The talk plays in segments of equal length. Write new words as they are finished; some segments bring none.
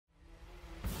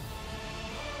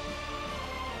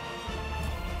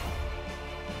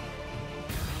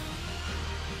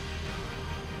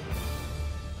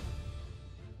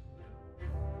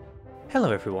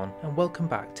Hello everyone, and welcome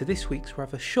back to this week's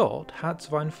rather short Hearts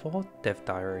 4 Dev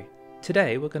Diary.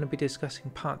 Today we're going to be discussing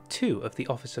part 2 of the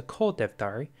Officer Core Dev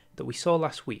Diary that we saw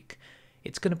last week.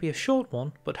 It's going to be a short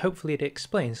one, but hopefully it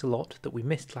explains a lot that we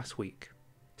missed last week.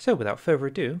 So without further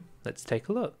ado, let's take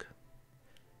a look.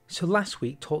 So last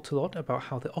week talked a lot about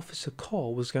how the Officer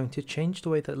Core was going to change the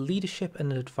way that leadership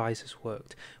and advisors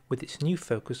worked, with its new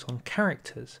focus on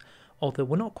characters. Although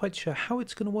we're not quite sure how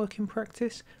it's going to work in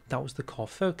practice, that was the core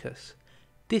focus.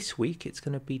 This week it's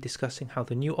going to be discussing how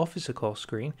the new Officer Core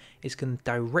screen is going to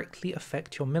directly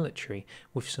affect your military,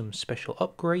 with some special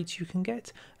upgrades you can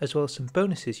get, as well as some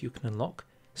bonuses you can unlock,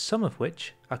 some of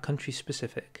which are country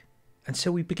specific. And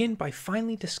so we begin by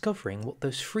finally discovering what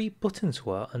those 3 buttons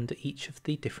were under each of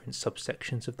the different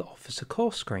subsections of the Officer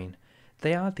Core screen.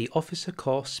 They are the Officer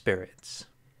Core Spirits.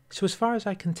 So as far as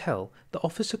I can tell, the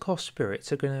Officer Core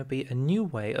Spirits are going to be a new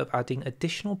way of adding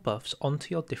additional buffs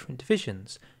onto your different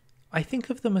divisions. I think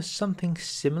of them as something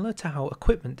similar to how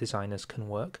equipment designers can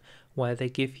work, where they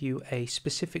give you a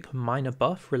specific minor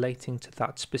buff relating to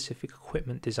that specific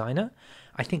equipment designer.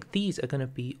 I think these are going to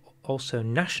be also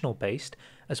national based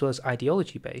as well as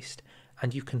ideology based,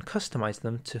 and you can customize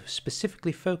them to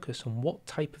specifically focus on what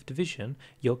type of division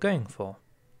you're going for.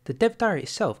 The dev diary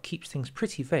itself keeps things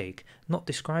pretty vague, not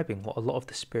describing what a lot of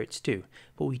the spirits do,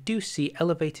 but we do see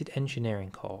Elevated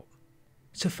Engineering Corps.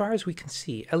 So far as we can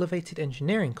see, Elevated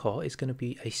Engineering Corps is going to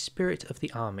be a spirit of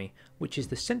the army, which is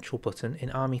the central button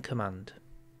in Army Command.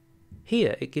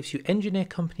 Here it gives you Engineer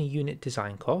Company Unit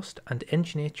Design Cost and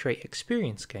Engineer Trait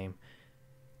Experience Gain.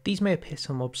 These may appear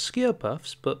some obscure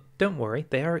buffs, but don't worry,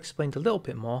 they are explained a little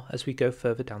bit more as we go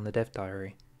further down the dev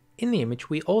diary. In the image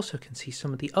we also can see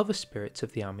some of the other spirits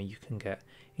of the army you can get,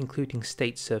 including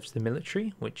State Serves the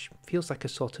Military, which feels like a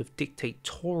sort of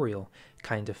dictatorial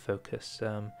kind of focus.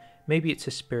 Maybe it's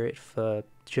a spirit for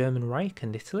German Reich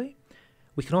and Italy.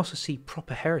 We can also see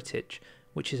Proper Heritage,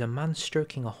 which is a man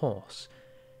stroking a horse.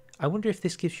 I wonder if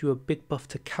this gives you a big buff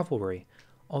to cavalry,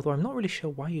 although I'm not really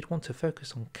sure why you'd want to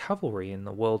focus on cavalry in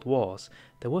the World Wars.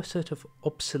 They were sort of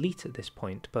obsolete at this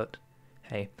point, but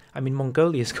hey, I mean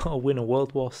Mongolia's got to win a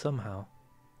world war somehow.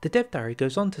 The dev diary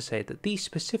goes on to say that these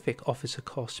specific Officer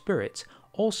Core spirits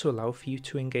also allow for you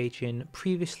to engage in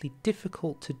previously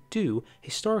difficult to do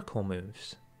historical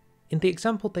moves. In the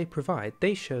example they provide,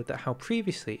 they show that how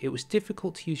previously it was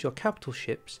difficult to use your capital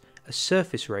ships as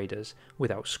surface raiders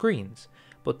without screens,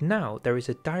 but now there is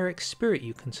a direct spirit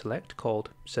you can select called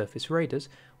Surface Raiders,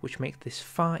 which makes this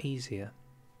far easier.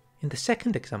 In the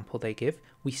second example they give,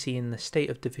 we see in the State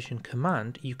of Division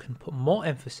Command you can put more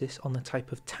emphasis on the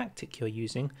type of tactic you're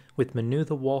using with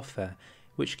Maneuver Warfare,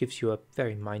 which gives you a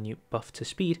very minute buff to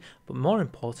speed, but more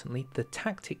importantly the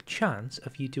tactic chance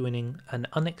of you doing an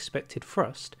unexpected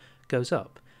thrust goes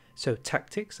up. So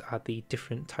tactics are the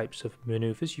different types of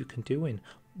maneuvers you can do in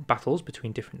battles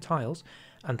between different tiles,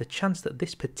 and the chance that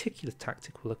this particular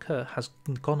tactic will occur has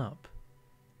gone up.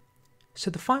 So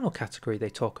the final category they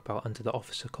talk about under the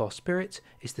Officer Core Spirit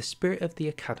is the Spirit of the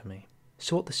Academy.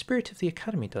 So what the Spirit of the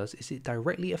Academy does is it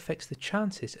directly affects the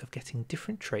chances of getting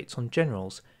different traits on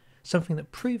generals, something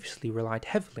that previously relied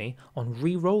heavily on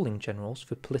re-rolling generals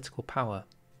for political power.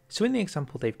 So in the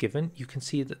example they've given, you can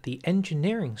see that the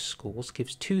Engineering Schools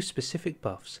gives 2 specific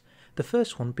buffs, the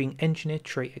first one being Engineer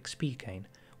Trait XP Gain,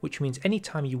 which means any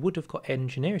time you would have got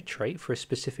Engineer Trait for a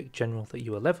specific general that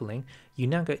you are levelling, you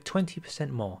now get 20%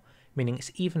 more, meaning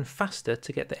it's even faster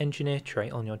to get the Engineer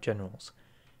Trait on your generals.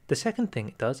 The second thing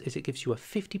it does is it gives you a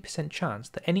 50% chance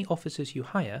that any officers you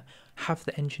hire have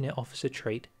the Engineer Officer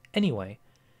trait anyway.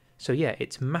 So yeah,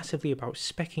 it's massively about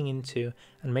speccing into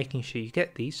and making sure you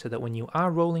get these so that when you are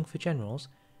rolling for generals,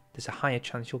 there's a higher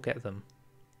chance you'll get them.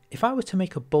 If I were to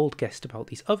make a bold guess about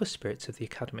these other spirits of the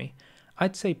Academy,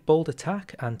 I'd say Bold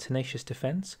Attack and Tenacious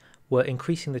Defense were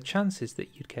increasing the chances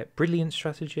that you'd get Brilliant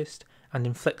Strategist and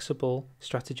Inflexible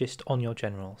Strategist on your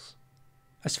generals.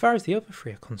 As far as the other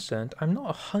 3 are concerned, I'm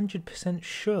not 100%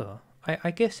 sure. I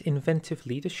guess Inventive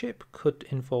Leadership could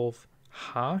involve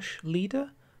Harsh Leader,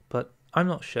 but I'm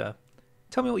not sure.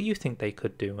 Tell me what you think they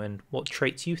could do and what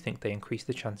traits you think they increase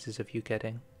the chances of you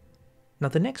getting. Now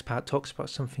the next part talks about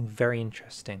something very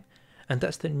interesting, and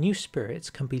that's that new spirits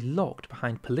can be locked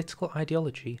behind political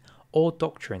ideology or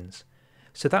doctrines.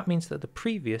 So that means that the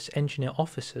previous engineer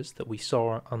officers that we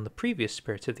saw on the previous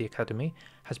Spirit of the Academy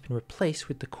has been replaced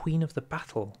with the Queen of the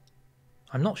Battle.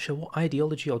 I'm not sure what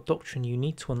ideology or doctrine you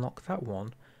need to unlock that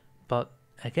one, but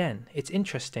again, it's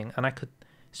interesting, and I could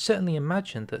certainly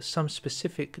imagine that some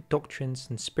specific doctrines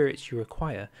and spirits you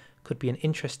require could be an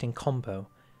interesting combo.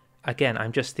 Again,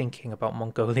 I'm just thinking about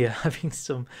Mongolia having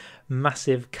some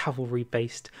massive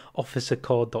cavalry-based Officer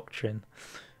Core doctrine.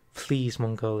 Please,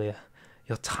 Mongolia,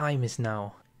 your time is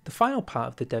now. The final part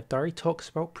of the dev diary talks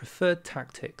about preferred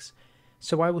tactics.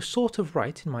 So I was sort of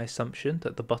right in my assumption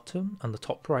that the bottom and the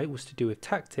top right was to do with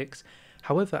tactics.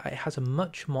 However, it has a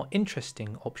much more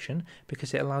interesting option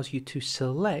because it allows you to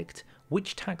select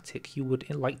which tactic you would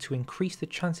like to increase the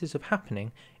chances of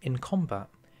happening in combat.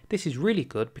 This is really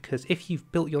good because if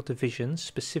you've built your divisions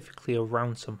specifically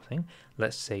around something,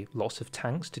 let's say lots of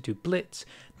tanks to do blitz,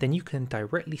 then you can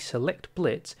directly select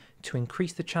blitz to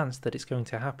increase the chance that it's going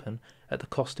to happen at the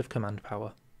cost of command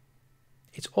power.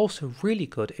 It's also really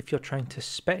good if you're trying to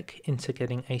spec into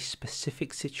getting a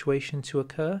specific situation to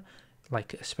occur,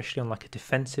 like especially on like a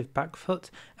defensive back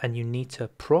foot, and you need to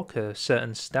proc a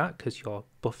certain stat because you're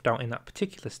buffed out in that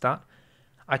particular stat.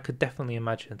 I could definitely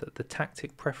imagine that the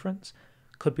tactic preference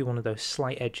could be one of those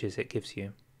slight edges it gives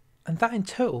you. And that in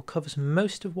total covers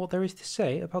most of what there is to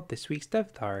say about this week's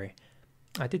dev diary.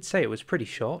 I did say it was pretty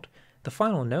short. The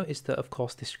final note is that of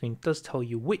course this screen does tell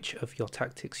you which of your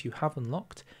tactics you have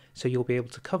unlocked, so you'll be able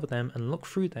to cover them and look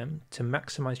through them to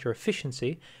maximise your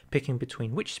efficiency, picking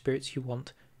between which spirits you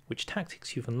want, which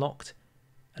tactics you've unlocked,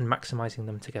 and maximising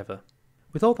them together.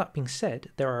 With all that being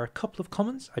said, there are a couple of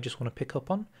comments I just want to pick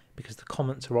up on, because the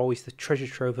comments are always the treasure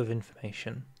trove of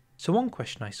information. So one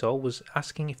question I saw was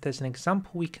asking if there's an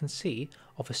example we can see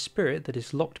of a spirit that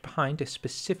is locked behind a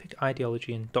specific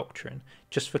ideology and doctrine,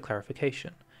 just for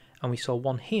clarification. And we saw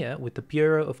one here with the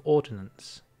Bureau of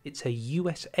Ordnance. It's a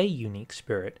USA unique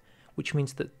spirit, which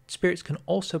means that spirits can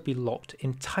also be locked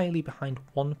entirely behind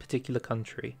one particular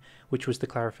country, which was the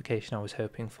clarification I was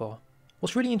hoping for.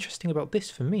 What's really interesting about this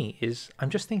for me is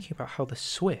I'm just thinking about how the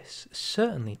Swiss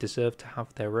certainly deserve to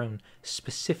have their own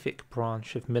specific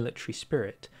branch of military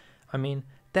spirit. I mean,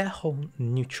 their whole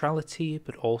neutrality,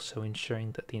 but also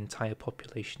ensuring that the entire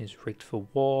population is rigged for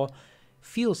war,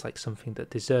 feels like something that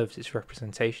deserves its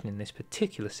representation in this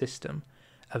particular system,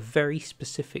 a very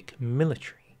specific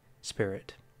military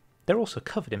spirit. They're also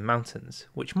covered in mountains,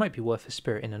 which might be worth a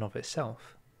spirit in and of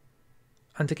itself.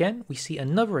 And again, we see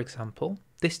another example,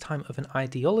 this time of an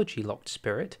ideology-locked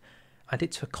spirit, and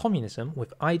it's for communism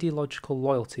with ideological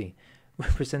loyalty,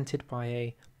 represented by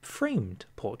a framed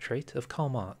portrait of Karl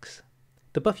Marx.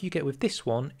 The buff you get with this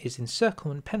one is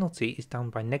encirclement penalty is down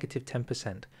by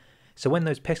 -10%, so when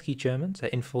those pesky Germans are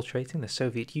infiltrating the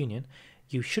Soviet Union,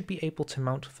 you should be able to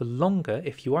mount for longer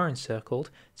if you are encircled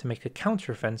to make a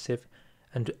counter-offensive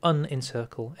and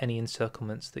unencircle any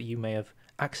encirclements that you may have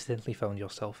accidentally found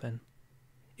yourself in.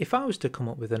 If I was to come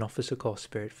up with an officer corps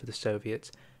spirit for the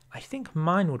Soviets, I think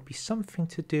mine would be something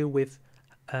to do with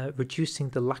reducing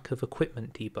the lack of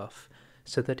equipment debuff,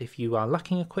 so that if you are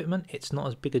lacking equipment, it's not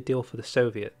as big a deal for the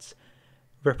Soviets,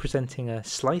 representing a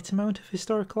slight amount of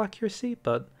historical accuracy,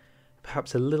 but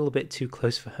perhaps a little bit too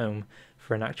close for home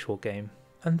for an actual game.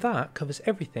 And that covers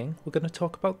everything we're going to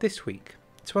talk about this week.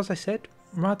 So as I said,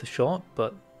 rather short,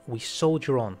 but we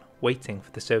soldier on, waiting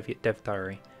for the Soviet dev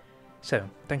diary. So,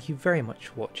 thank you very much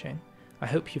for watching. I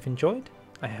hope you've enjoyed,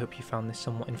 I hope you found this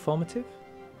somewhat informative.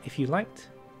 If you liked,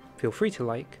 feel free to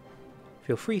like,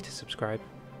 feel free to subscribe,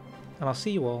 and I'll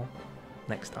see you all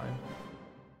next time.